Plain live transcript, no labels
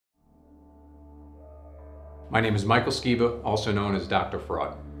My name is Michael Skiba, also known as Dr.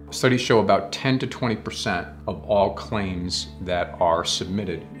 Fraud. Studies show about 10 to 20% of all claims that are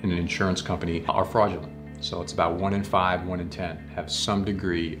submitted in an insurance company are fraudulent. So it's about 1 in 5, 1 in 10 have some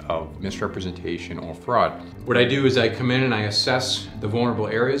degree of misrepresentation or fraud. What I do is I come in and I assess the vulnerable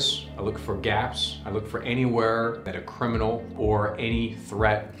areas. I look for gaps. I look for anywhere that a criminal or any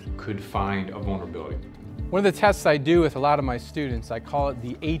threat could find a vulnerability. One of the tests I do with a lot of my students, I call it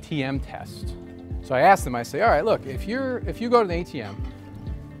the ATM test. So I ask them, I say, all right, look, if you go to the ATM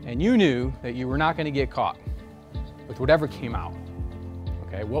and you knew that you were not going to get caught with whatever came out,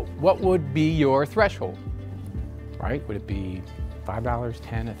 okay, what would be your threshold, right? Would it be $5,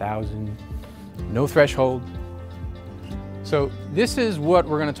 $10, $1,000, no threshold? So this is what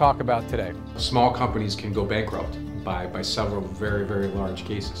we're going to talk about today. Small companies can go bankrupt by several very, very large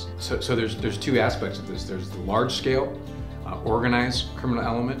cases. So there's two aspects of this. There's the large scale, organized criminal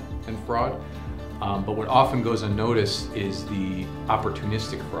element and fraud. But what often goes unnoticed is the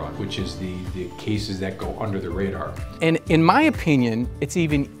opportunistic fraud, which is the cases that go under the radar. And in my opinion, it's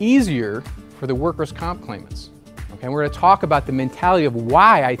even easier for the workers' comp claimants. Okay, we're going to talk about the mentality of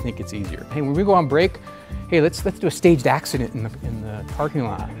why I think it's easier. Hey, when we go on break, hey, let's do a staged accident in the parking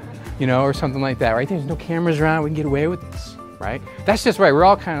lot, you know, or something like that, right? There's no cameras around, we can get away with this, right? That's just right, we're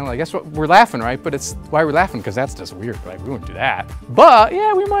all kind of like, that's what we're laughing, right? But it's why we're laughing, because that's just weird, right? We wouldn't do that. But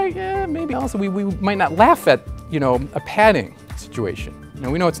yeah, we might, maybe also we might not laugh at, you know, a padding situation. You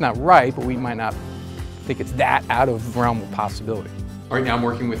know, we know it's not right, but we might not think it's that out of realm of possibility. Right now I'm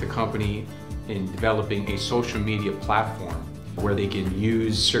working with a company in developing a social media platform where they can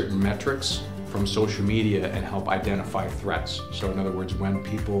use certain metrics from social media and help identify threats. So in other words, when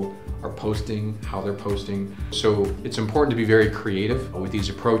people are posting, how they're posting. So it's important to be very creative with these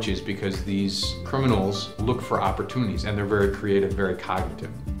approaches because these criminals look for opportunities and they're very creative, very cognitive.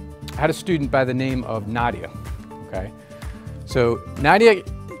 I had a student by the name of Nadia, okay? So Nadia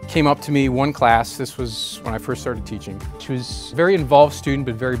came up to me one class, this was when I first started teaching. She was a very involved student,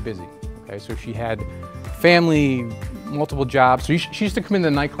 but very busy, okay? So she had family, multiple jobs. So she used to come into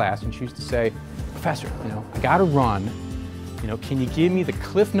the night class and she used to say, Professor, you know, I gotta run. You know, can you give me the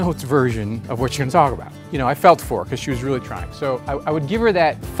Cliff Notes version of what you're gonna talk about? You know, I felt for her because she was really trying. So I would give her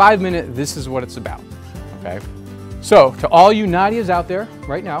that 5-minute, this is what it's about, okay? So to all you Nadias out there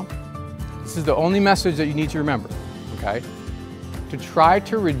right now, this is the only message that you need to remember, okay? To try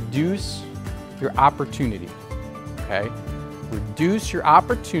to reduce your opportunity, okay? Reduce your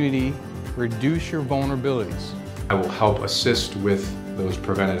opportunity, reduce your vulnerabilities. I will help assist with those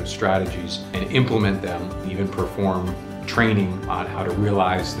preventative strategies and implement them, even perform training on how to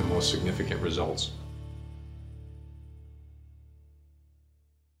realize the most significant results.